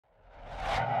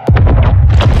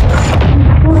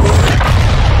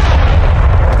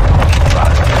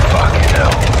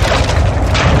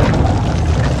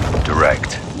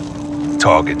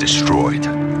Target destroyed.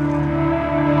 Come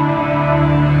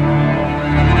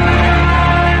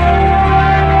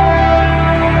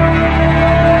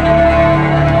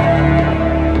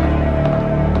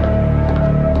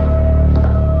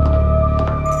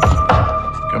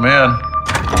in.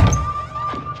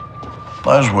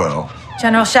 Laswell.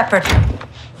 General Shepard.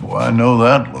 Oh, I know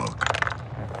that look.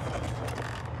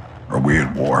 Are we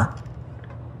at war?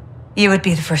 You would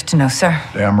be the first to know, sir.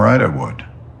 Damn right I would.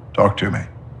 Talk to me.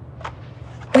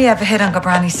 We have a hit on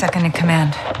Ghabrani's second in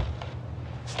command.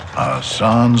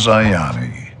 Hassan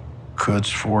Zayani, Quds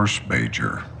Force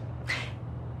Major.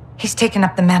 He's taken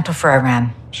up the mantle for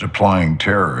Iran. Supplying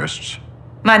terrorists.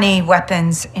 Money,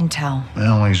 weapons, intel.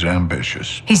 Well, he's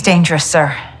ambitious. He's dangerous,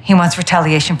 sir. He wants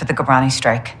retaliation for the Ghabrani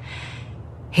strike.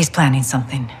 He's planning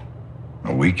something.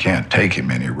 Well, we can't take him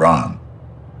in Iran.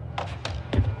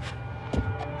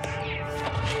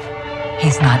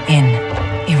 He's not in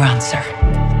Iran, sir.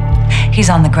 He's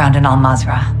on the ground in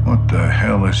Al-Mazrah. What the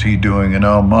hell is he doing in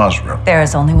Al-Mazrah? There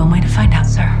is only one way to find out,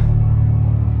 sir.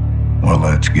 Well,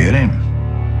 let's get him.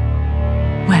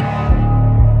 When?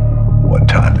 What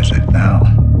time is it now?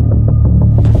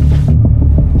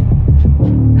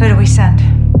 Who do we send?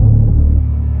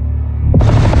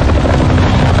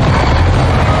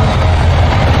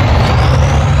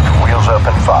 Wheels up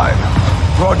in 5.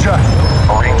 Roger.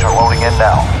 Marines are loading in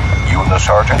now. You and the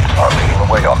sergeant are leading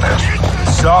the way on this.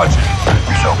 Sergeant.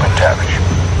 Yourself and Tavish.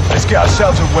 Let's get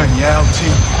ourselves a win, yeah,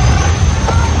 team?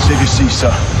 Save your seat,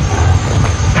 sir.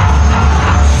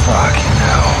 Fucking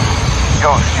hell.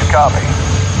 Ghost, you copy?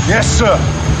 Yes, sir.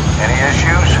 Any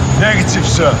issues? Negative,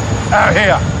 sir. Out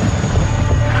here.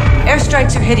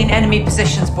 Airstrikes are hitting enemy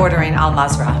positions bordering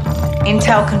Al-Mazrah.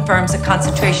 Intel confirms a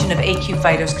concentration of AQ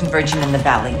fighters converging in the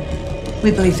valley.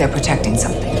 We believe they're protecting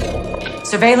something.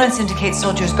 Surveillance indicates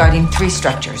soldiers guarding 3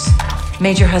 structures.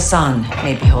 Major Hassan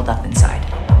may be holed up inside.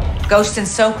 Ghost and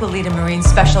Soap will lead a Marine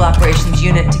Special Operations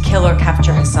unit to kill or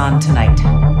capture Hassan tonight.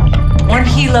 One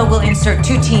helo will insert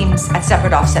 2 teams at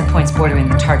separate offset points bordering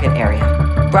the target area.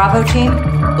 Bravo team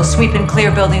will sweep and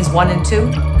clear buildings 1 and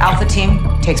 2. Alpha team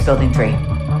takes building 3.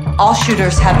 All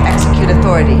shooters have execute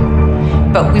authority,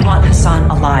 but we want Hassan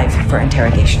alive for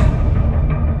interrogation.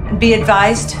 Be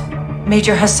advised,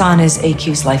 Major Hassan is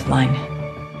AQ's lifeline.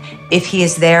 If he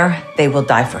is there, they will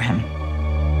die for him.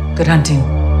 Good hunting.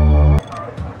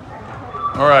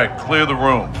 All right, clear the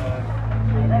room.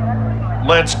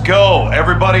 Let's go.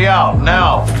 Everybody out,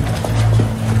 now.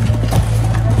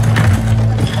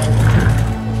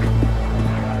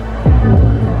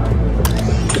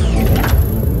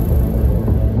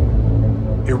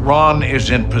 Iran is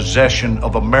in possession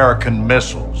of American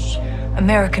missiles.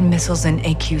 American missiles in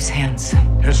AQ's hands.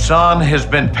 Hassan has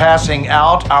been passing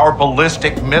out our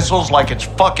ballistic missiles like it's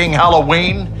fucking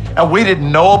Halloween, and we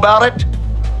didn't know about it?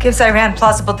 Gives Iran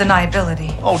plausible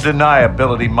deniability. Oh,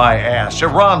 deniability my ass.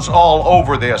 Iran's all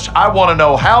over this. I want to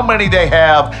know how many they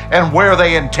have and where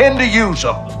they intend to use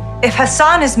them. If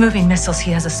Hassan is moving missiles,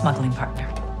 he has a smuggling partner.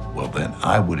 Well, then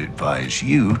I would advise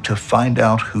you to find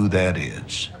out who that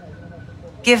is.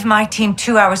 Give my team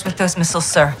 2 hours with those missiles,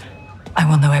 sir. I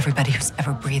will know everybody who's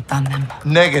ever breathed on them.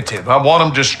 Negative. I want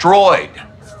them destroyed.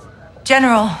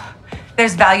 General,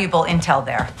 there's valuable intel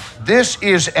there. This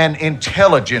is an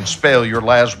intelligence failure,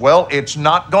 Laswell. It's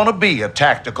not going to be a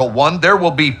tactical one. There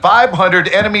will be 500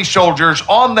 enemy soldiers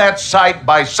on that site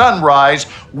by sunrise.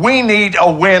 We need a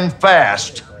win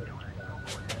fast.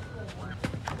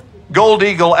 Gold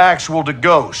Eagle Actual to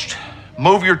Ghost.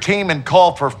 Move your team and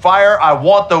call for fire. I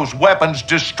want those weapons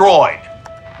destroyed.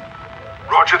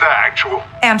 Roger that, Actual.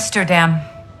 Amsterdam.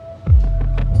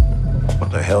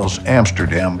 What the hell's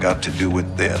Amsterdam got to do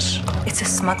with this? It's a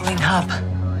smuggling hub.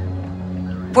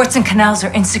 Ports and canals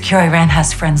are insecure. Iran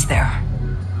has friends there.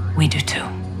 We do too.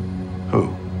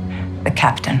 Who? The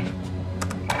captain.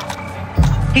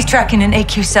 He's tracking an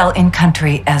AQ cell in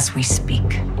country as we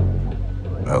speak.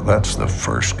 Well, that's the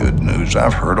first good news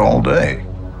I've heard all day.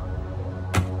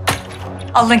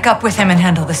 I'll link up with him and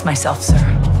handle this myself, sir.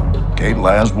 Kate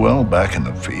Laswell back in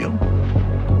the field?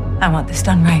 I want this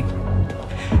done right.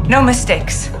 No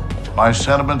mistakes. My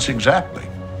sentiments exactly.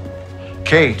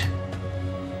 Kate,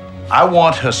 I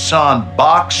want Hassan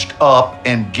boxed up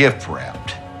and gift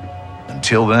wrapped.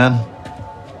 Until then,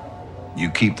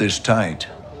 you keep this tight.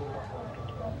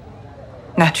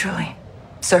 Naturally,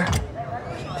 sir.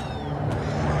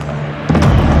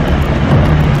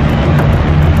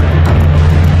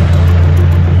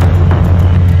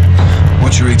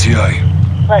 What's your ETA?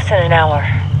 Less than an hour.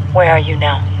 Where are you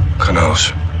now?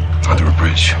 Canals. Under a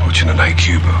bridge, watching an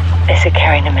Cuba. Is it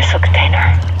carrying a missile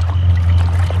container?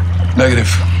 Negative.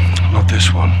 Not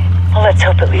this one. Well, let's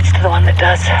hope it leads to the one that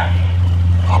does.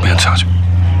 I'll be in touch.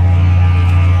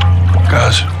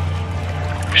 Guys,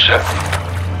 you set?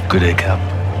 Good day, Cap.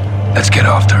 Let's get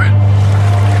after it.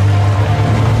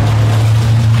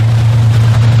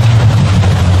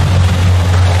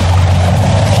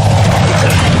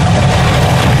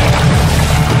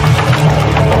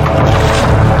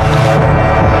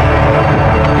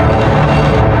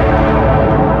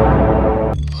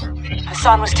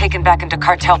 Hassan was taken back into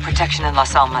cartel protection in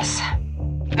Las Almas.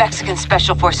 Mexican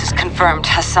Special Forces confirmed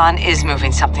Hassan is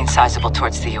moving something sizable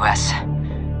towards the U.S.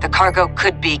 The cargo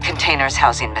could be containers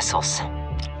housing missiles.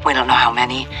 We don't know how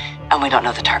many, and we don't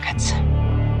know the targets.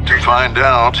 To find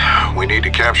out, we need to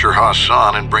capture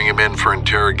Hassan and bring him in for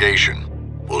interrogation.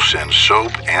 We'll send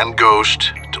Soap and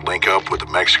Ghost to link up with the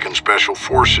Mexican Special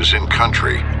Forces in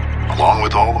country, along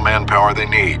with all the manpower they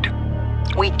need.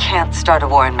 We can't start a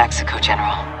war in Mexico,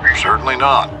 General. Certainly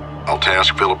not. I'll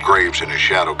task Philip Graves and his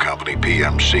shadow company,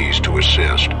 PMCs, to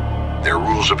assist. Their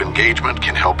rules of engagement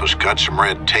can help us cut some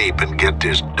red tape and get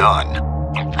this done.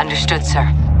 Understood, sir.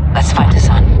 Let's find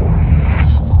Hassan.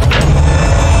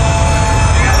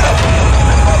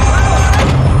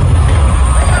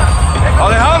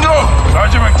 Alejandro!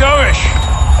 Sergeant McTavish!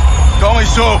 Call me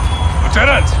Soap.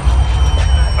 Lieutenant!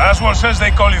 Last one says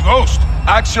they call you Ghost.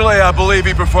 Actually, I believe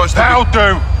he prefers to That'll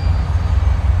do!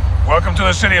 Welcome to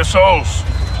the City of Souls.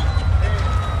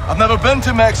 I've never been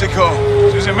to Mexico.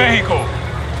 This is in Mexico.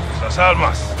 Las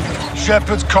Almas.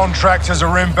 Shepard's contractors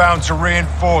are inbound to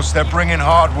reinforce. They're bringing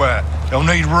hardware. They'll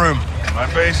need room. My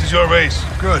base is your base.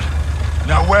 Good.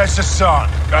 Now where's Hassan?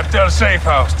 Cartel safe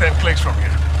house, 10 clicks from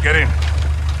here. Get in.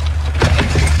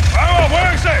 Vamos,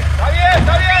 muévense! Está bien,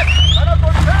 está bien. Están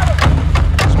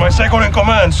autorizados. It's my second in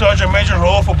command, Sergeant Major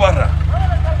Rodolfo Parra.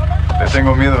 Le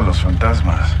tengo miedo a los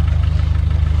fantasmas.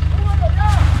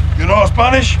 You know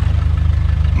Spanish?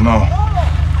 No.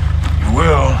 You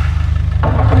will.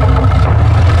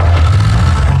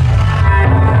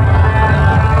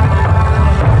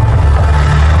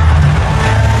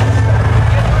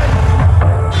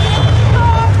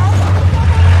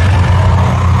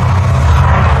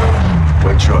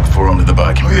 White truck, 4 under the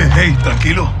back. Oye, hey,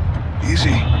 tranquilo. Easy.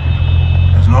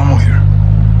 It's normal here.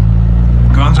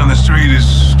 Guns on the street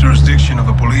is jurisdiction of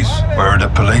the police. Where are the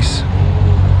police?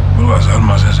 Well, Las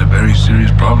Almas has a very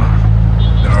serious problem.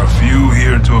 There are few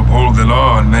here to uphold the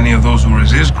law, and many of those who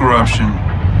resist corruption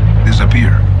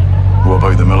disappear. What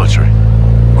about the military?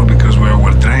 Well, because we are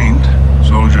well trained,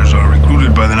 soldiers are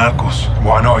recruited by the narcos.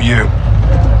 Why not you?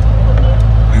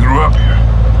 We grew up here.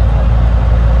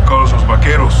 Call us los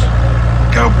vaqueros,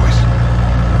 cowboys.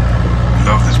 We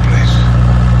love this place,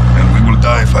 and we will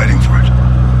die fighting for it.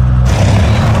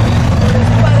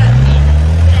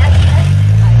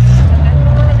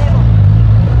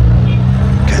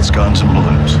 Kids, guns, and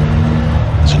balloons.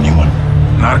 It's a new one.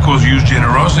 Narcos use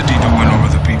generosity to win over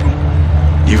the people.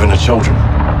 Even the children.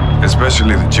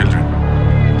 Especially the children.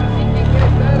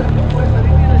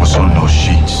 What's on those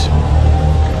sheets?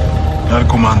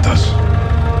 Narcomantas.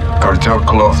 Cartel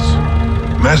cloths.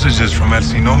 Messages from El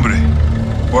Sin Nombre.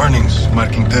 Warnings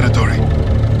marking territory.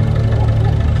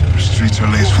 The streets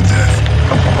are laced with death.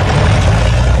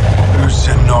 Who's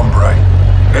Sin Nombre?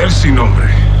 El Sin Nombre.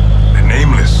 The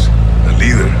nameless. The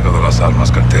leader of the Las Almas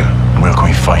cartel. Where can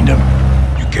we find him?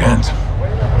 You can't.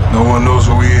 No one knows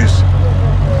who he is.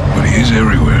 But he is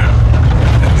everywhere.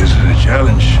 And this is a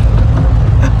challenge.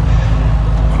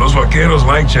 Los vaqueros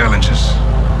like challenges.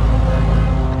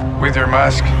 With your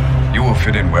mask, you will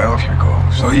fit in well if you go.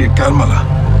 Oye, cálmala.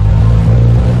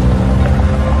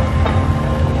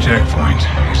 Checkpoint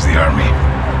is the army.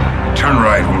 Turn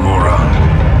right, we'll go around.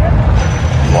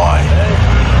 Why?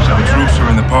 Some troops are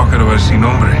in the pocket of El Sin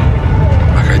Nombre.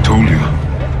 Like I told you,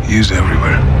 he is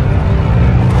everywhere.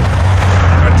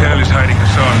 Cartel is hiding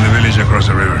Hassan in the village across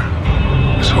the river.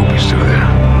 Let's hope he's still there.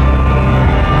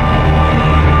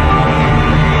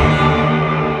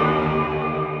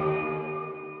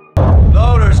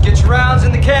 Loaders, get your rounds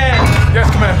in the can. Yes,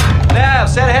 Commander. Nav,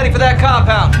 set a heading for that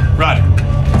compound. Roger.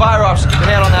 Fire officer, keep an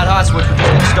hand on that hot switch. We're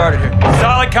just getting started here.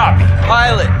 Solid copy.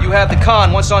 Pilot, you have the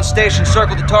con. Once on station,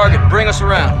 circle the target. Bring us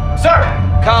around. Sir!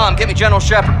 Com, get me General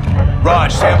Shepard.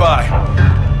 Raj, stand by.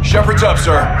 Shepard's up,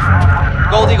 sir.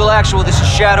 Gold Eagle Actual, this is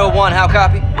Shadow 1. How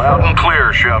copy? Loud and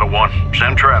clear, Shadow 1.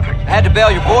 Send traffic. I had to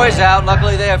bail your boys out.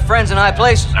 Luckily, they have friends in high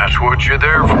places. That's what you're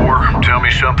there for. Tell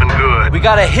me something good. We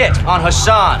got a hit on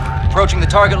Hassan. Approaching the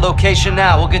target location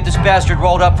now. We'll get this bastard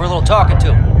rolled up for a little talking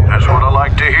to. That's what I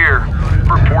like to hear.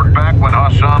 Report back when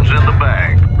Hassan's in the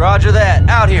bag. Roger that.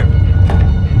 Out here.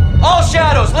 All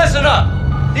Shadows, listen up.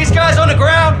 These guys on the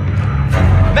ground,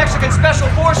 Mexican Special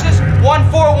Forces,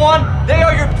 141, they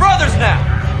are your brothers now.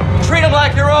 Treat them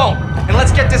like their own. And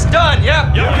let's get this done,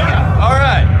 yeah? Yeah. All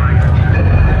right.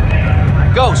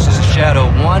 Ghost is Shadow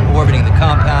 1, orbiting the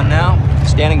compound now.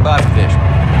 Standing by for vision.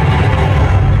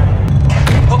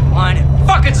 Hook, line, and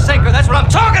fucking sinker. That's what I'm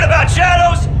talking about,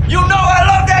 Shadows! You know I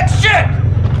love that shit!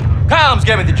 Comms,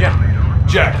 get me the gem.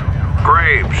 Jack.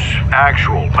 Graves,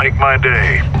 actual, make my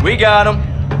day. We got him.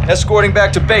 Escorting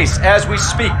back to base as we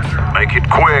speak. Make it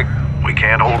quick. We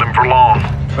can't hold him for long.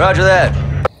 Roger that.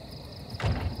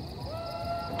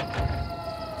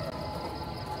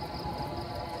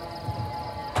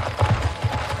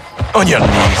 On your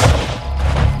knees.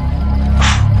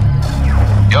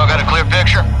 Y'all got a clear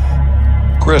picture?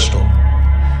 Crystal.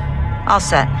 All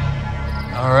set.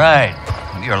 All right.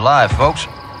 You're alive, folks.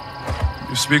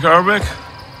 You speak Arabic?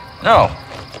 No.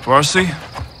 Farsi?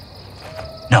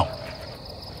 No.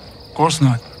 Of course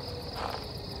not.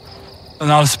 Then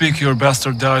I'll speak your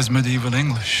bastardized medieval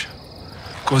English.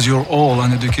 Because you're all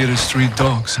uneducated street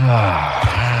dogs.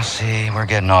 See, we're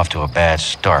getting off to a bad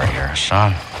start here,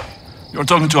 son. You're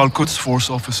talking to Al-Quds Force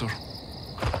officer.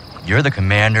 You're the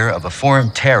commander of a foreign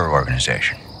terror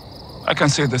organization. I can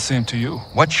say the same to you.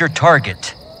 What's your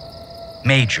target?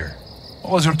 Major.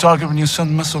 What was your target when you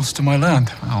sent missiles to my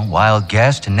land? Oh, wild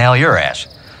guess to nail your ass.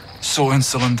 So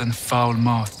insolent and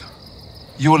foul-mouthed.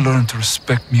 You will learn to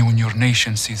respect me when your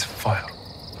nation sees fire.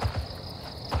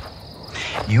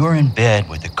 You were in bed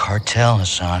with the cartel,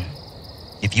 Hassan.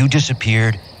 If you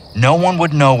disappeared, no one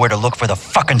would know where to look for the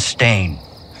fucking stain.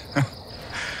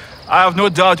 I have no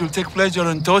doubt you'll take pleasure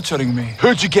in torturing me.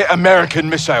 Who'd you get American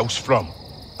missiles from?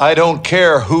 I don't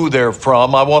care who they're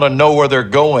from. I want to know where they're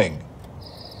going.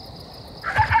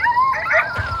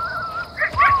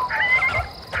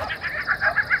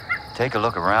 Take a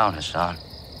look around, Hassan.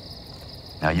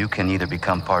 Now you can either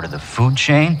become part of the food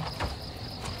chain,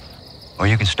 or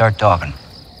you can start talking.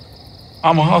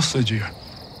 I'm a hostage here.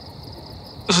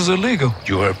 This is illegal.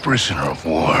 You are a prisoner of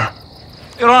war.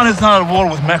 Iran is not at war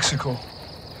with Mexico.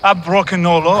 I've broken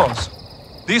no laws.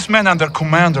 These men and their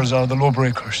commanders are the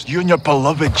lawbreakers. You and your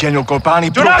beloved General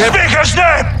Gorbani Do not speak his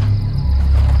name!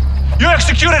 You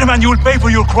executed him and you will pay for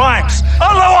your crimes.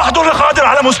 Allah wahdu qadir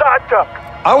ala musa'adak.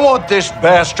 I want this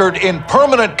bastard in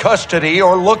permanent custody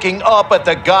or looking up at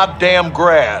the goddamn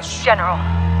grass. General,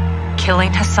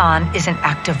 killing Hassan is an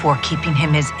act of war. Keeping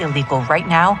him is illegal. Right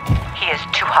now, he is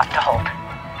too hot to hold.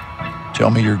 Tell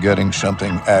me you're getting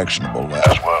something actionable,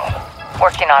 Laswell.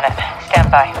 Working on it. Stand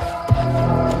by.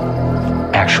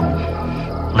 Actual,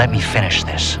 let me finish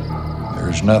this.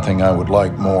 There's nothing I would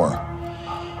like more.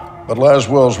 But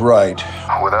Laswell's right.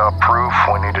 Without proof,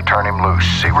 we need to turn him loose,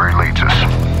 see where he leads us.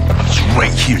 It's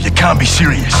right here. You can't be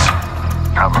serious.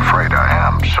 I'm afraid I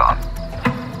am, son.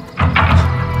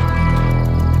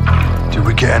 Did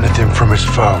we get anything from his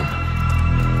phone?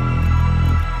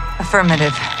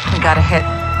 Affirmative. We got a hit.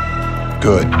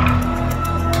 Good.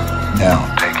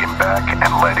 Now, Take him back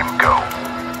and let him go.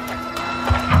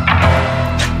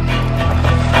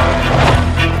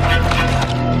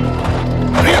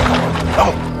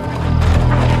 Oh.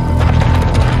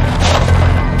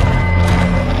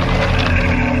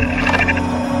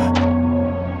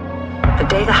 The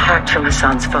data hacked from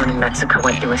Hassan's phone in Mexico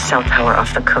went through a cell tower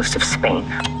off the coast of Spain.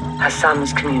 Hassan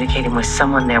was communicating with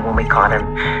someone there when we caught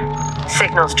him.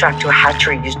 Signals tracked to a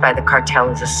hatchery used by the cartel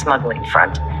as a smuggling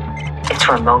front. It's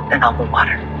remote and on the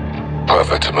water.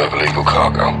 Perfect to move illegal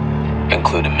cargo,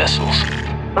 including missiles.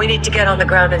 We need to get on the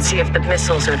ground and see if the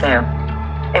missiles are there.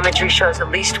 Imagery shows at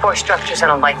least 4 structures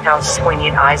and a lighthouse. We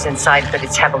need eyes inside, but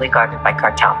it's heavily guarded by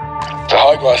cartel. The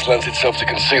high glass lends itself to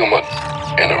concealment.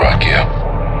 In Iraq,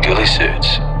 ghillie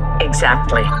suits.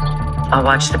 Exactly. I'll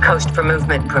watch the coast for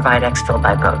movement and provide exfil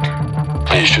by boat.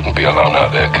 You shouldn't be alone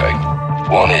out there,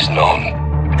 Kate. 1 is none.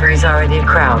 3's already a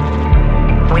crowd.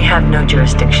 We have no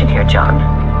jurisdiction here, John.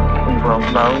 We roll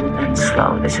low and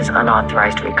slow. This is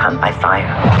unauthorized recon by fire.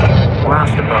 We're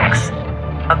off the books.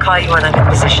 I'll call you when I'm in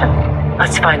position.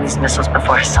 Let's find these missiles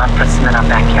before Hassan puts them in our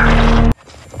backyard.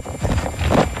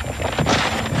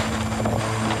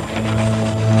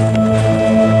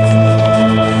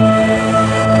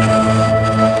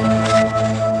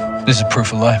 This is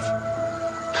proof of life.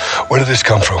 Where did this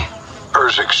come from?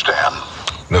 Urzikstan,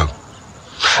 Look,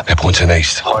 they're pointing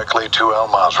east. likely to Al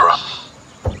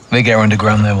Mazrah. They get her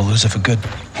underground there, we'll lose her for good.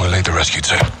 We'll lead the rescue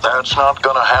team. That's not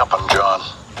gonna happen, John.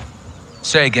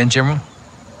 Say again, General.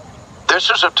 This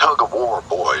is a tug of war,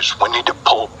 boys. We need to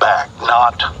pull back,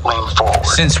 not lean forward.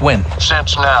 Since when?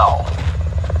 Since now.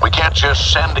 We can't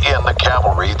just send in the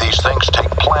cavalry. These things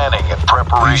take planning and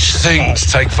preparation. These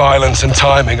things take violence and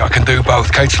timing. I can do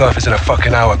both. Kate's life is in a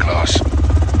fucking hourglass.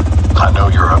 I know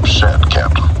you're upset,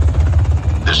 Captain.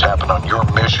 This happened on your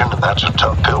mission, and that's a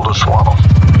tough pill to swallow.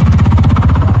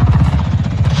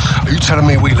 Are you telling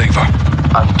me we leave her?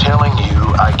 I'm telling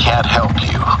you I can't help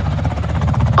you,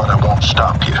 but I won't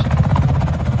stop you.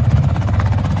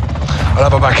 I'll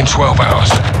have her back in 12 hours.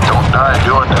 Don't die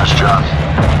doing this, John.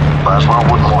 Laswell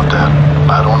wouldn't want that.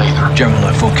 I don't either. General,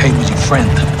 I thought Kate was your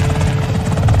friend.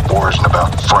 War isn't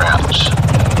about friends.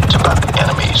 It's about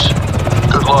enemies.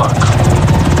 Good luck.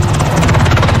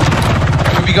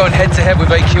 We'll be going head-to-head with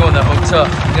AQ on that hotel.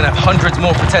 We're gonna have hundreds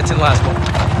more protecting Laswell.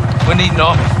 We need an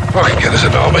army. Fucking get us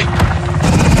an army.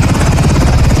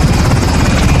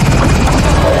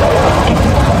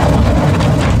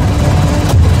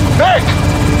 Nick!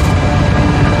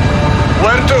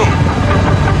 Where to?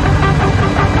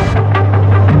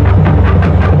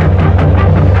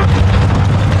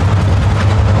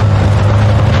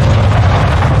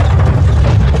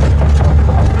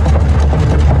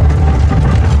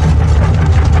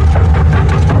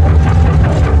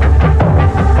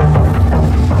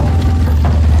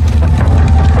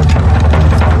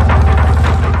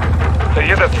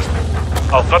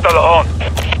 القتل هون.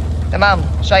 تمام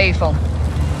شايفهم.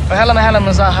 وهلا محل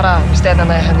المظاهرة مستعدة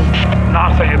يا هني.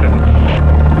 نعم سيدتي.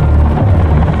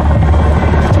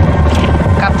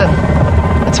 Captain,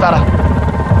 it's Farah.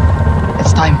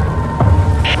 It's time.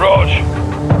 Rog,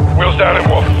 we'll stand and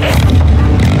walk.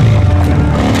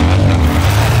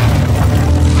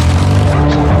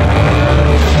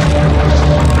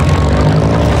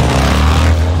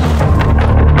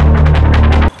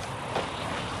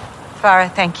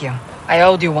 Farah, thank you. I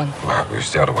owed you one. Well, we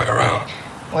used the other way around.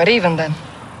 We're even then.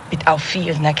 Bit auf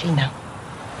viel Nakina.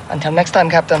 Until next time,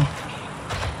 Captain.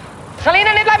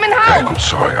 Salina, niet laat me Hey, I'm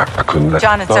sorry, I couldn't let...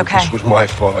 John, it's no, okay. This was my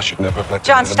fault. I should never have let...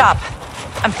 John, stop.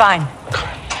 I'm fine.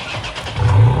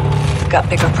 Got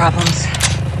bigger problems.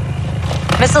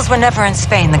 Missiles were never in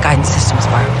Spain. The guidance systems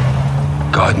were.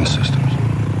 Guidance systems?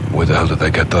 Where the hell did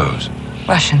they get those?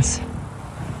 Russians.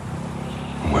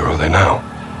 Where are they now?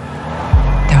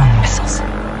 They're on the missiles.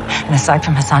 And aside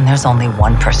from Hassan, there's only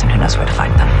one person who knows where to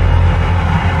find them.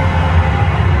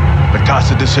 La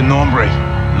Casa de Sin Nombre.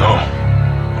 No.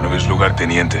 One of his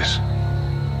lugartenientes.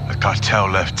 The cartel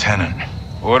lieutenant.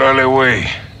 Órale, güey.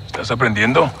 ¿Estás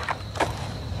aprendiendo?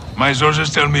 My sources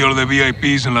tell me all the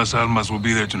VIPs in Las Almas will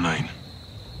be there tonight.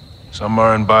 Some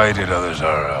are invited, others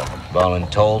are,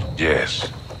 Voluntold?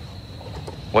 Yes.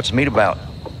 What's the meet about?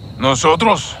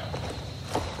 Nosotros?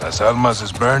 Las Almas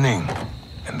is burning,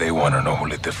 and they want to know who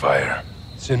lit the fire.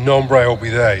 Sin Nombre will be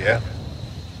there, yeah?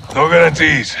 No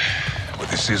guarantees, but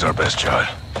this is our best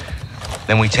shot.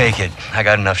 Then we take it. I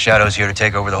got enough shadows here to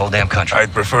take over the whole damn country.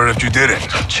 I'd prefer if you didn't.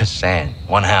 Just saying.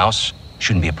 One house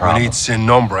shouldn't be a problem. We need Sin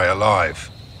Nombre alive.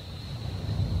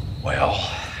 Well...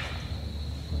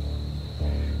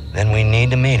 then we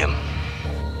need to meet him.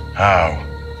 How?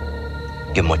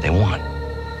 Give them what they want.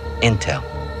 Intel.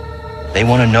 They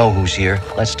want to know who's here.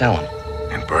 Let's tell them.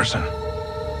 In person?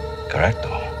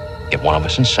 Correcto. Get one of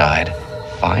us inside.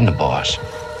 Find the boss.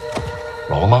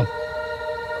 Roll him up.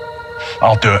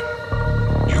 I'll do it.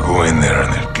 You go in there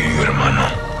and they'll give you hermano.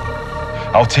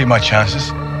 I'll take my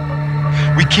chances.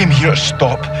 We came here to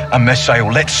stop a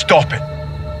missile. Let's stop it.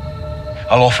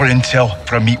 I'll offer intel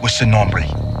for a meet with Sin Nombre.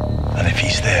 And if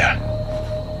he's there,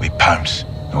 we pounce.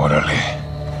 Órale.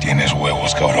 Tienes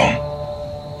huevos, cabrón.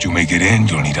 You make it in,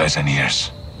 you'll need eyes and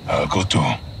ears. I'll go too.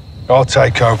 I'll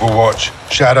take Overwatch.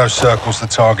 Shadow circles the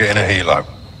target in a helo.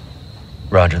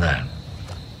 Roger that.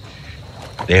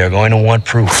 They are going to want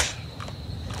proof.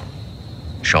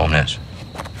 Show them this.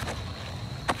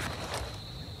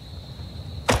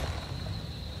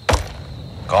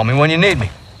 Call me when you need me.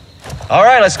 All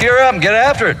right, let's gear up and get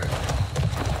after it.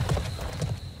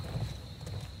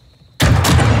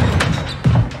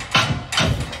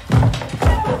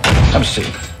 Have a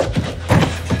seat.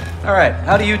 All right,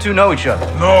 how do you two know each other?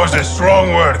 No is a strong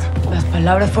word. Las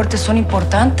palabras fuertes son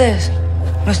importantes.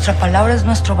 Nuestra palabra es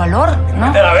nuestro valor,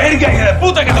 ¿no? ¡De la verga, hija de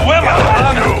puta, que te voy a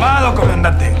matar! ¡Ocupado,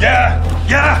 comandante! ¡Ya!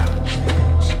 ¡Ya!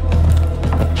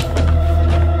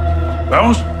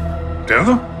 ¿Vamos?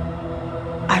 ¿Cerdo?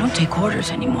 I don't take orders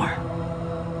anymore.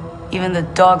 Even the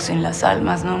dogs in Las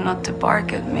Almas know not to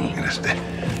bark at me.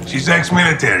 She's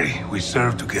ex-military. We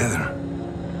served together.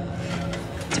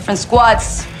 Different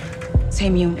squads,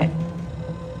 same unit.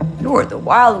 You were the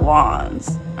wild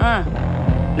ones.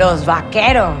 Los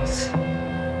vaqueros.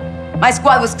 My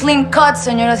squad was clean cut,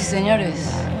 señoras y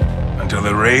señores. Until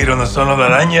the raid on the Son of la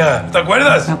Araña. ¿Te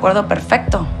acuerdas? Me acuerdo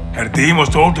perfecto. Her team was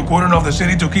told to cordon off the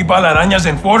city to keep all Araña's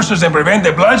enforcers and prevent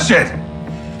the bloodshed.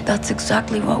 That's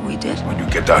exactly what we did. When you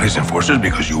kept out his enforcers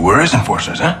because you were his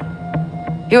enforcers, huh?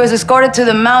 He was escorted to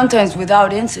the mountains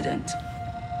without incident.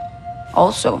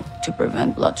 Also to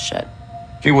prevent bloodshed.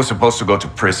 He was supposed to go to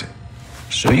prison.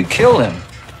 So you killed him.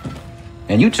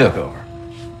 And you took over.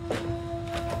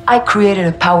 I created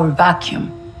a power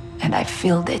vacuum, and I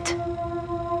filled it.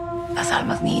 Las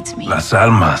Almas needs me. Las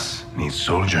Almas needs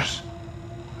soldiers,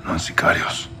 not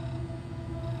sicarios.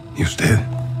 Y usted?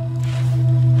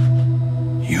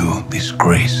 You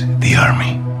disgrace the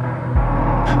army.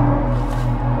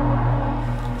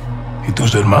 Y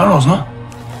tus hermanos, no?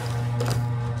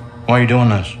 Why are you doing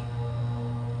this?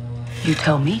 You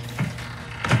tell me.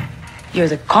 You're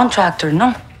the contractor,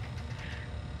 no?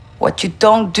 What you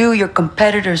don't do, your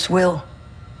competitors will.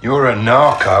 You're a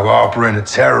narco operating a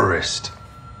terrorist.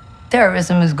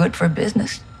 Terrorism is good for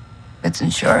business. It's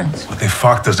insurance. What the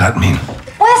fuck does that mean?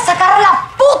 ¡Puedes sacar la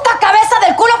puta cabeza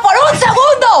del culo por un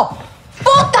segundo!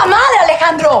 ¡Puta madre,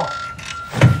 Alejandro!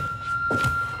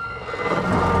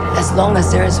 As long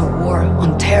as there is a war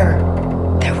on terror,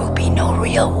 there will be no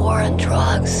real war on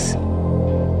drugs.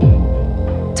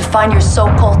 To find your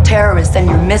so-called terrorists and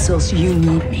your missiles, you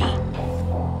need me.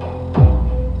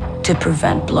 To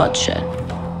prevent bloodshed.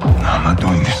 No, I'm not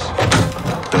doing this.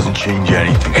 Doesn't change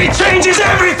anything. It changes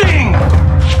everything!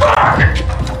 Fuck!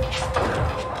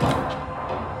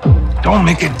 Don't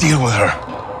make a deal with her.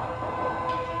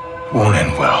 Won't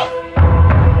end well.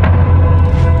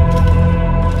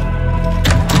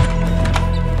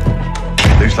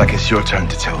 Looks like it's your turn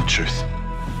to tell the truth.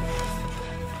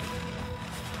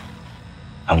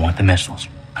 I want the missiles,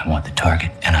 I want the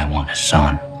target, and I want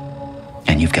Hassan.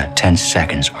 And you've got 10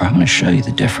 seconds, or I'm gonna show you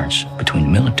the difference between the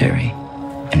military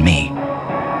and me.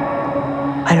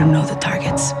 I don't know the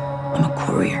targets. I'm a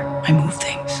courier. I move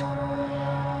things.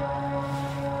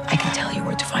 I can tell you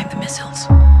where to find the missiles.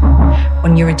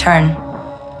 When you return,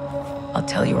 I'll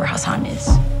tell you where Hassan is.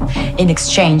 In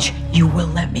exchange, you will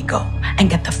let me go and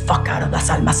get the fuck out of Las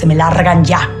Almas. Se me largan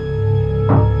ya.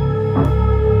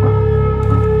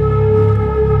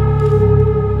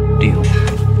 Deal.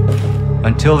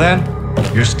 Until then,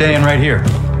 you're staying right here.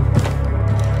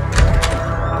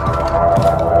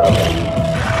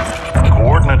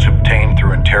 Coordinates obtained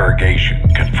through interrogation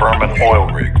confirm an oil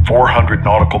rig 400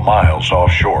 nautical miles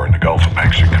offshore in the Gulf of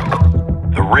Mexico.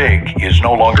 The rig is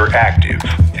no longer active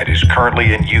and is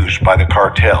currently in use by the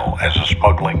cartel as a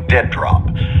smuggling dead drop.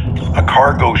 A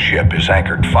cargo ship is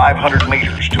anchored 500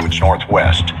 meters to its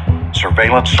northwest.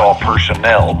 Surveillance saw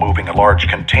personnel moving a large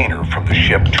container from the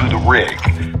ship to the rig.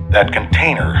 That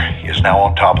container is now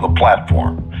on top of the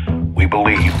platform. We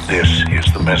believe this is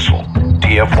the missile.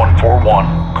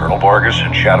 TF-141, Colonel Vargas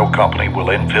and Shadow Company will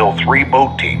infill 3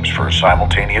 boat teams for a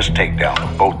simultaneous takedown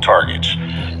of both targets.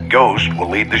 Ghost will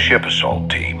lead the ship assault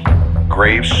team.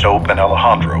 Graves, Soap, and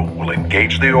Alejandro will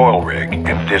engage the oil rig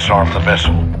and disarm the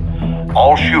missile.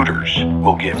 All shooters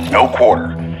will give no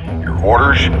quarter. Your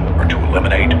orders are to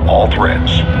eliminate all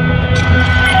threats.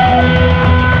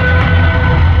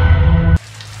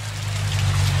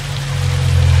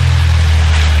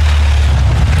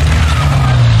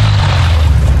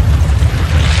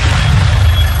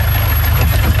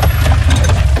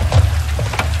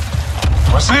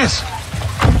 What's this?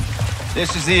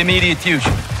 This is the immediate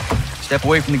future. Step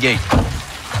away from the gate.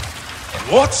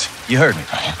 What? You heard me.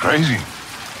 You're crazy.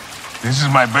 This is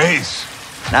my base.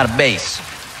 Not a base.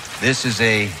 This is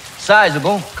a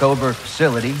sizable covert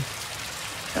facility,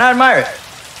 and I admire it.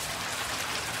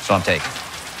 So I'm taking.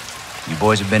 You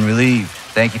boys have been relieved.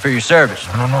 Thank you for your service.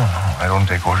 No. I don't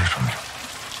take orders from you.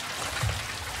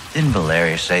 Didn't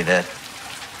Valeria say that?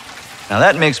 Now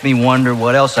that makes me wonder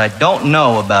what else I don't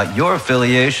know about your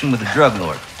affiliation with the drug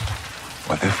lord.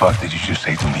 What the fuck did you just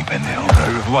say to me, pendejo?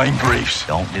 Lying briefs.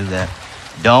 Don't do that.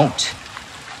 Don't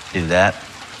do that.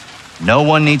 No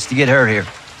one needs to get hurt here.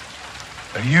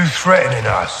 Are you threatening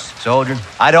us? Soldier,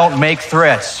 I don't make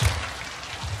threats.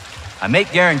 I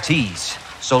make guarantees.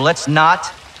 So let's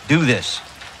not do this.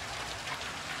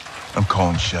 I'm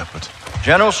calling Shepard.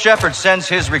 General Shepard sends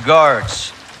his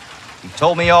regards. He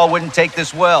told me y'all wouldn't take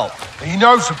this well. He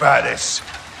knows about this.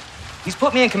 He's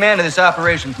put me in command of this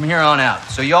operation from here on out.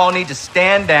 So y'all need to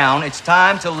stand down. It's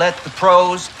time to let the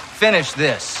pros finish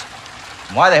this.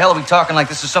 And why the hell are we talking like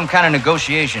this is some kind of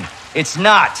negotiation? It's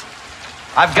not.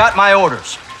 I've got my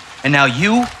orders. And now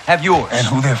you have yours. And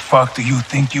who the fuck do you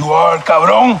think you are,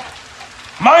 cabron?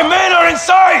 My men are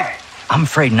inside! I'm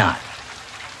afraid not.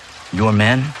 Your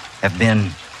men have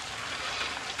been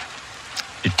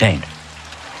detained.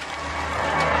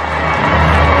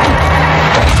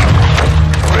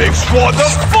 Graves, what the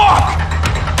fuck?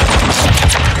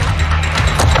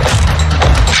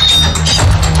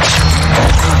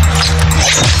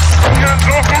 Hands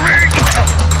off of me!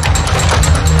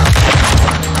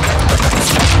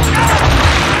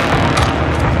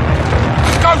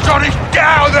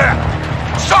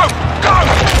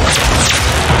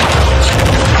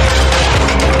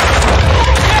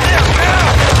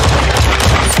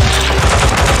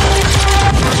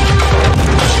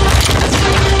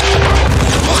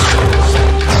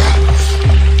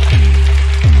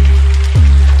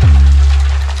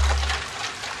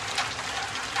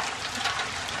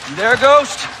 There,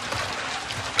 Ghost?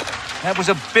 That was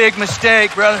a big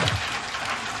mistake, brother.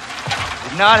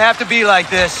 Did not have to be like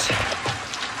this.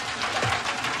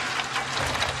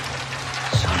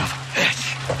 Son of a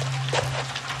bitch.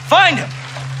 Find him!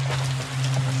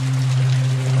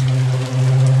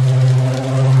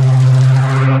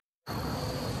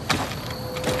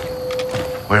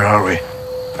 Where are we?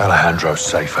 Alejandro's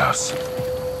safe house.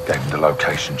 Gave him the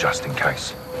location just in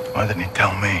case. Why didn't he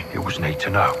tell me? It was need to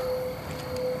know.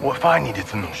 What if I needed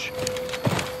to know?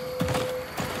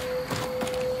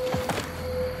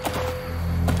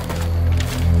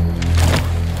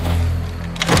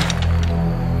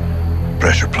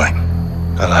 Pressure plane.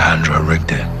 Alejandro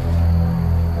rigged it.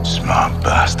 Smart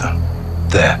bastard.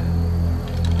 There.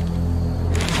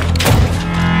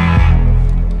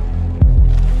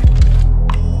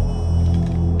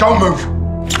 Don't move!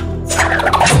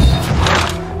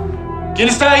 ¿Quién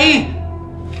está ahí?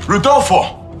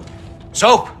 Rodolfo!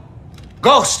 Soap!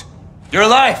 Ghost! You're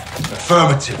alive!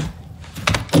 Affirmative.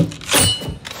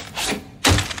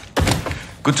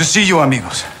 Good to see you,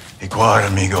 amigos. Igual,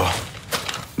 amigo.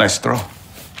 Nice throw.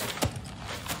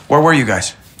 Where were you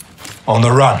guys? On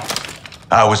the run.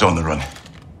 I was on the run.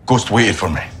 Ghost waited for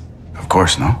me. Of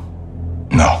course, no?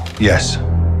 No. Yes.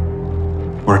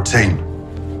 We're a team.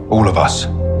 All of us.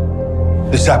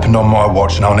 This happened on my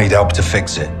watch and I'll need help to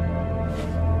fix it.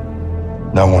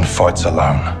 No one fights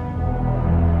alone.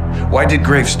 Why did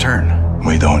Graves turn?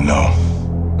 We don't know.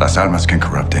 Las Almas can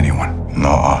corrupt anyone.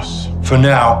 Not us. For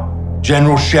now,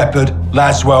 General Shepard,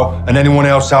 Laswell, and anyone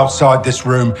else outside this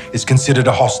room is considered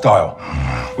a hostile.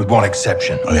 With one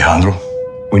exception. Alejandro?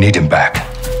 We need him back.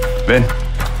 Ben?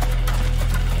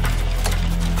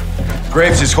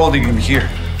 Graves is holding him here.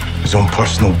 His own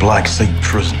personal black site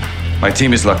prison. My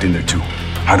team is locked in there too.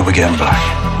 How do we get him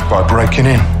back? By breaking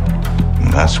in.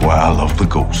 And that's why I love the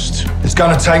Ghost. It's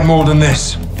gonna take more than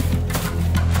this.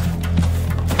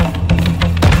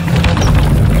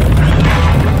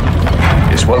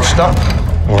 Is Wolf stuck?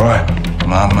 All right.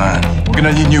 My man. We're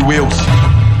gonna need new wheels.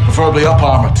 Preferably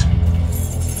up-armored.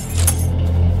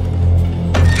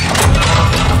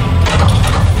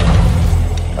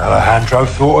 Alejandro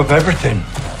thought of everything.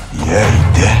 Yeah, he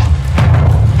did.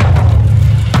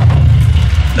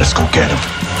 Let's go get him.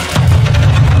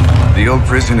 The old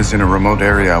prison is in a remote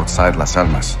area outside Las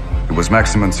Almas. It was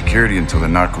maximum security until the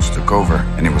narcos took over,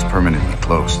 and it was permanently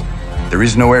closed. There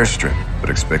is no airstrip, but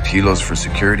expect helos for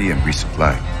security and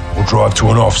resupply. We'll drive to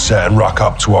an offset and ruck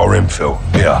up to our infill.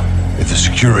 Here, if the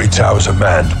security towers are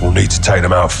manned, we'll need to take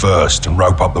them out first and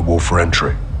rope up the wall for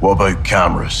entry. What about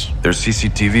cameras? There's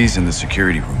CCTVs in the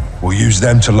security room. We'll use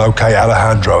them to locate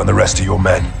Alejandro and the rest of your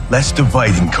men. Let's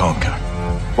divide and conquer.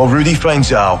 While Rudy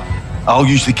finds out, I'll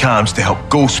use the cams to help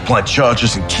Ghost plant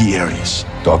charges in key areas.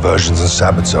 Diversions and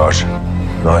sabotage.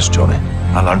 Nice, Johnny.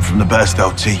 I learned from the best,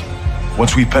 LT.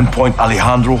 Once we pinpoint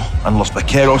Alejandro and Los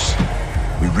Vaqueros,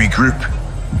 we regroup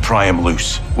and pry him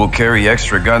loose. We'll carry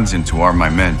extra guns in to arm my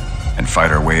men and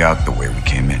fight our way out the way we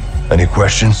came in. Any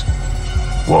questions?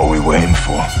 What are we waiting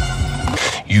for?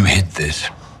 You hid this.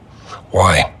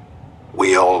 Why?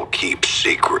 We all keep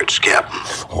secrets, Captain.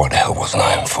 Why the hell wasn't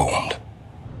I informed?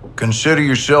 Consider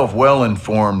yourself well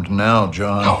informed now,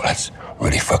 John. Oh, that's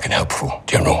really fucking helpful.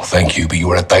 General, thank you, but you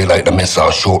were a day late. The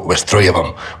missile short was 3 of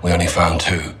them. We only found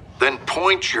 2. Then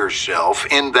point yourself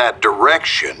in that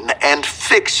direction and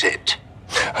fix it.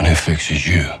 And who fixes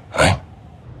you, eh?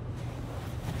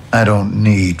 I don't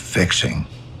need fixing.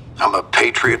 I'm a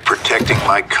patriot protecting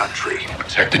my country.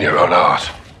 Protecting your own art.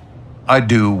 I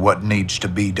do what needs to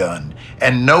be done,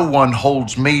 and no one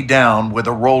holds me down with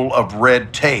a roll of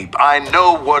red tape. I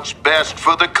know what's best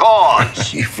for the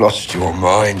cause. You've lost your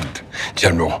mind,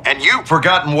 General. And you've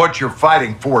Forgotten what you're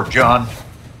fighting for, John.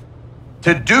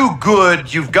 To do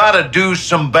good, you've got to do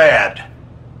some bad.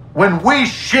 When we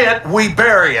shit, we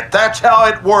bury it. That's how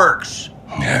it works.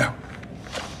 Yeah.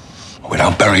 We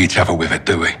don't bury each other with it,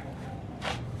 do we?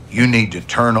 You need to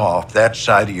turn off that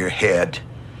side of your head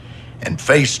and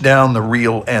face down the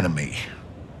real enemy.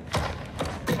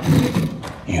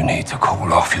 You need to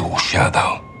call off your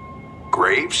shadow.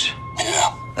 Graves?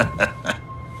 Yeah.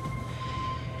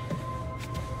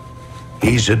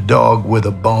 He's a dog with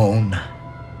a bone,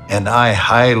 and I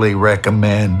highly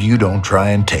recommend you don't try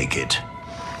and take it.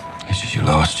 This is your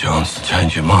last chance to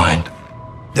change your mind.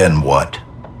 Then what?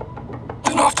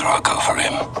 Then after I go for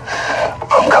him,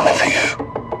 I'm coming for you.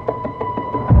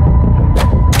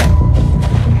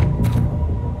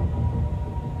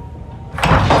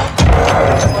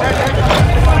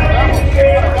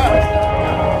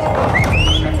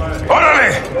 ¡Órale!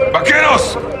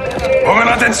 ¡Vaqueros! ¡Pongan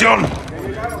atención!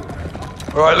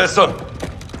 All right, listen.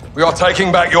 We are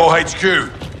taking back your HQ.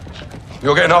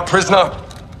 You're getting up, prisoner.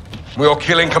 We are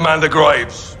killing Commander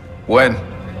Graves. When?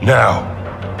 Now.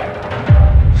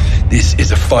 This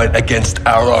is a fight against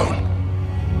our own.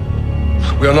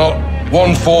 We are not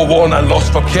 1-4-1 and Los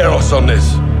Vaqueros on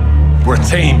this. We're a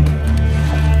team.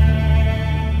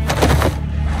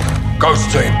 Ghost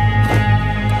team.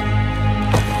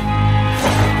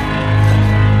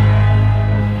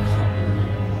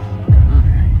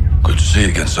 Good to see you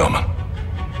again, Simon.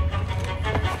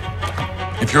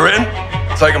 If you're in,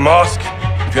 take a mask.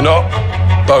 If you're not,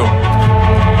 don't.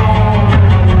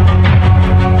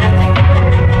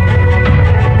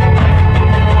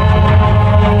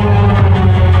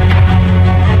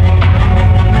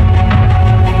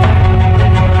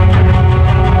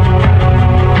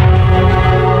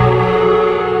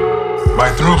 My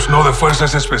troops know the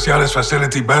Fuerzas Especiales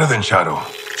facility better than Shadow,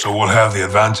 so we'll have the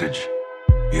advantage.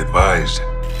 Be advised,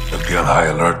 they'll be on high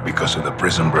alert because of the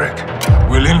prison break.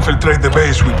 We'll infiltrate the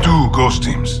base with 2 ghost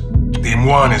teams. Team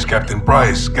 1 is Captain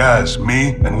Price, Gaz,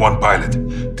 me, and 1 pilot.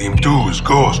 Team 2 is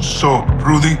Ghost, Soap,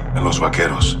 Rudy, and Los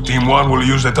Vaqueros. Team 1 will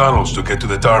use the tunnels to get to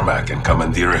the tarmac and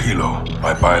commandeer a helo.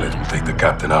 My pilot will take the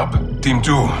captain up. Team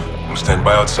 2 will stand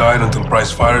by outside until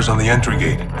Price fires on the entry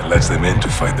gate and lets them in to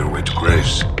fight their way to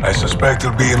Graves. I suspect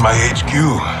he'll be in my HQ,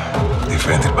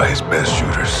 defended by his best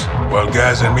shooters. While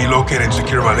Gaz and me locate and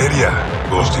secure Valeria,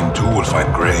 Ghost Team 2 will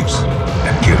find Graves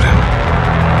and kill him.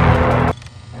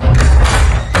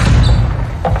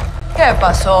 ¿Qué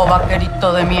pasó,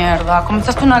 vaquerito de mierda?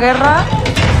 ¿Comenzaste una guerra?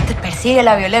 Te persigue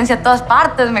la violencia a todas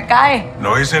partes, me cae.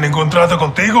 No hice ningún trato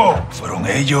contigo. Fueron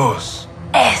ellos.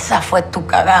 Esa fue tu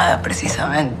cagada,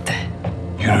 precisamente.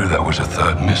 You knew that was a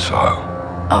 3rd missile.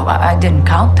 Oh, I didn't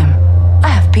count them. I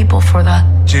have people for that.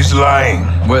 She's lying.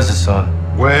 Where's Hassan?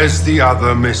 Where's the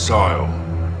other missile?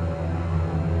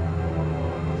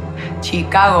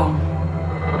 Chicago.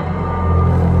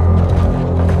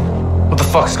 What the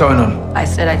fuck's going on? I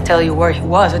said I'd tell you where he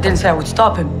was. I didn't say I would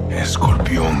stop him.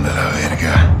 Escorpión de la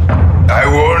verga. I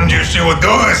warned you she would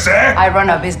do this, eh? I run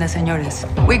a business, señores.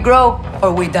 We grow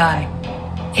or we die.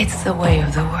 It's the way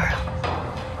of the world.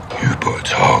 You put a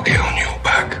target on your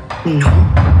back. No.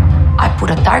 I put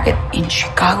a target in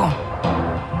Chicago.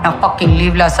 Now fucking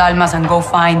leave Las Almas and go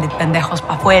find the pendejos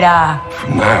pa' fuera.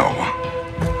 From now,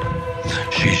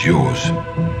 she's yours.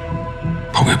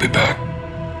 But we'll be back.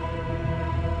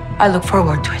 I look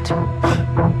forward to it.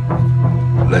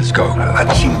 Let's go. La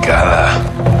chingada.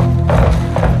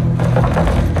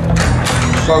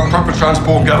 So, proper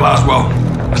transport, get Laswell.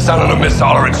 Hassan and a missile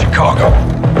are in Chicago.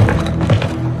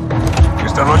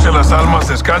 Esta noche Las Almas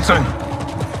descansan.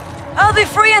 I'll be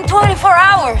free in 24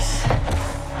 hours.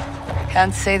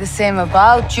 Can't say the same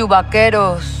about you,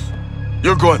 vaqueros.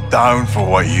 You're going down for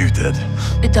what you did.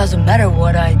 It doesn't matter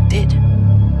what I did.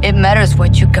 It matters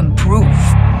what you can prove.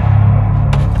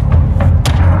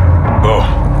 Go.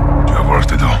 You have work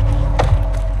to do.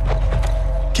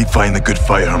 Keep fighting the good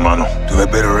fight, hermano. To a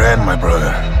better end, my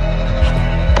brother.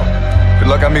 Good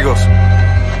luck, amigos.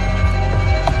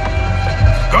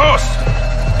 Ghost!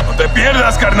 No te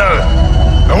pierdas, carnal.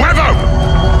 ¡A huevo!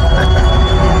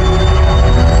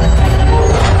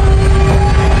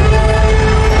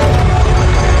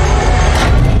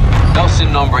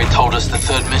 Nelson Nombre told us the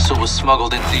 3rd missile was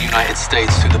smuggled into the United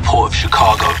States through the port of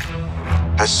Chicago.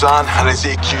 Hassan and his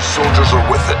EQ soldiers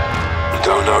are with it. We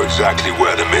don't know exactly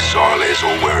where the missile is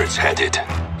or where it's headed.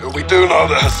 But we do know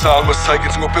that Hassan was taken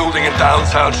to a building in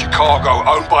downtown Chicago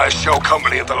owned by a shell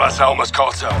company of the Las Almas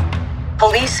cartel.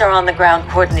 Police are on the ground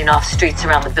cordoning off streets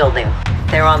around the building.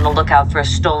 They're on the lookout for a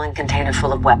stolen container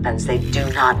full of weapons. They do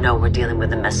not know we're dealing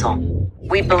with a missile.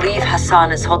 We believe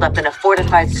Hassan is holed up in a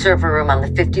fortified server room on the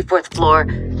 54th floor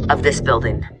of this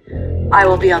building. I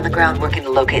will be on the ground working to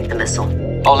locate the missile.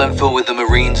 I'll infill with the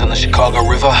Marines on the Chicago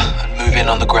River and move in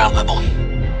on the ground level.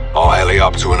 I'll heli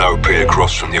up to an OP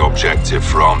across from the objective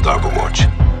for armed overwatch.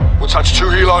 We'll touch 2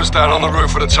 helos down on the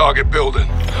roof of the target building.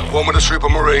 One with a troop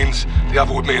of Marines, the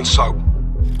other with me and Soap.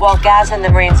 While Gaz and the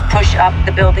Marines push up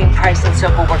the building, Price and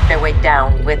Soap will work their way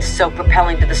down, with Soap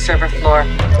propelling to the server floor,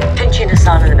 pinching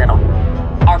Hassan in the middle.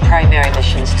 Our primary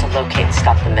mission is to locate and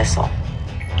stop the missile.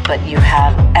 But you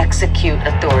have execute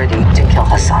authority to kill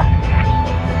Hassan.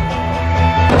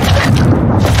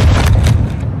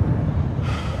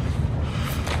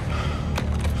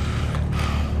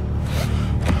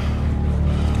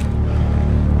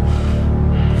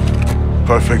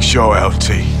 Perfect show,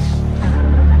 LT.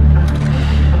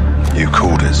 You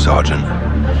called it, Sergeant.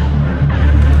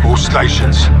 All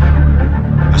stations.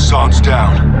 Hassan's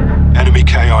down. Enemy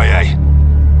KIA.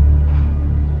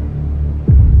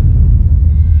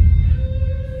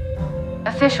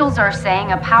 Officials are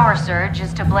saying a power surge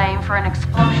is to blame for an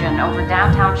explosion over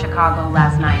downtown Chicago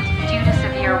last night, due to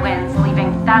severe winds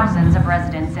leaving thousands of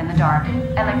residents in the dark.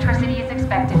 Electricity is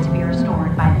expected to be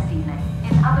restored by this evening.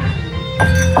 In other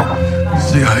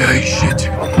CIA shit.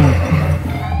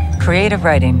 Creative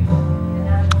writing.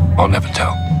 I'll never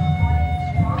tell.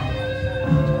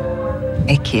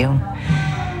 AQ.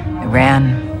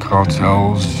 Iran.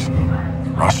 Cartels.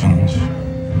 Russians.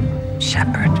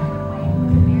 Shepard.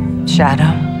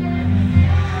 Shadow.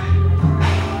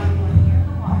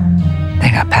 They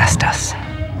got past us.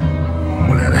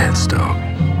 We had a head start.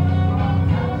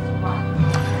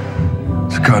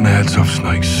 It's cutting the heads off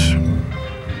snakes.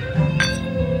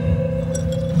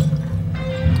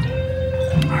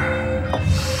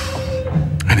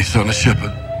 Any sign of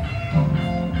Shepard?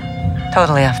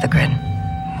 Totally off the grid.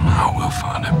 Oh, we'll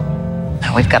find him.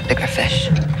 Now we've got bigger fish.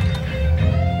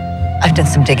 I've done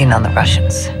some digging on the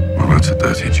Russians. Well, that's a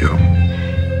dirty job.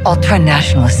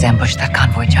 Ultra-nationalists ambushed that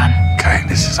convoy, John. Okay,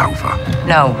 this is over.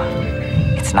 No,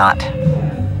 it's not.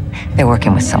 They're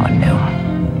working with someone new.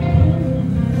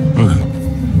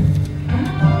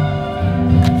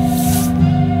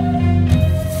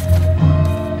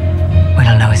 We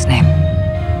don't know his name.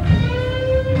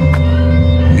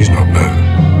 He's not new.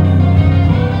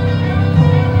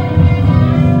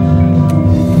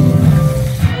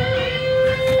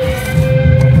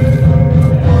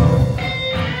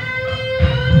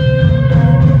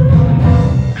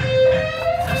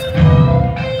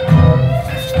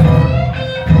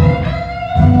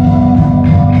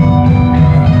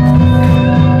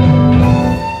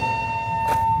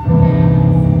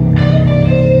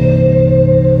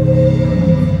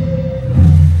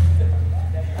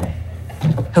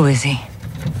 Who is he?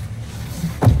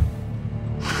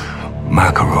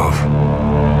 Makarov.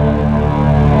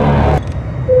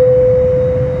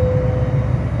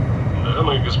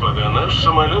 Дамы и господа, наш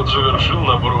самолет завершил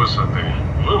набор высоты.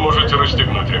 Вы можете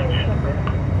расстегнуть ремни.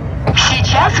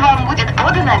 Сейчас вам будет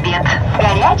подан обед.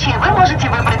 Горячее вы можете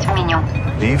выбрать в меню.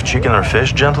 Beef, chicken, or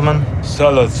fish, gentlemen?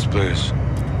 Salads, please.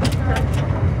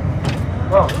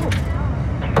 Well,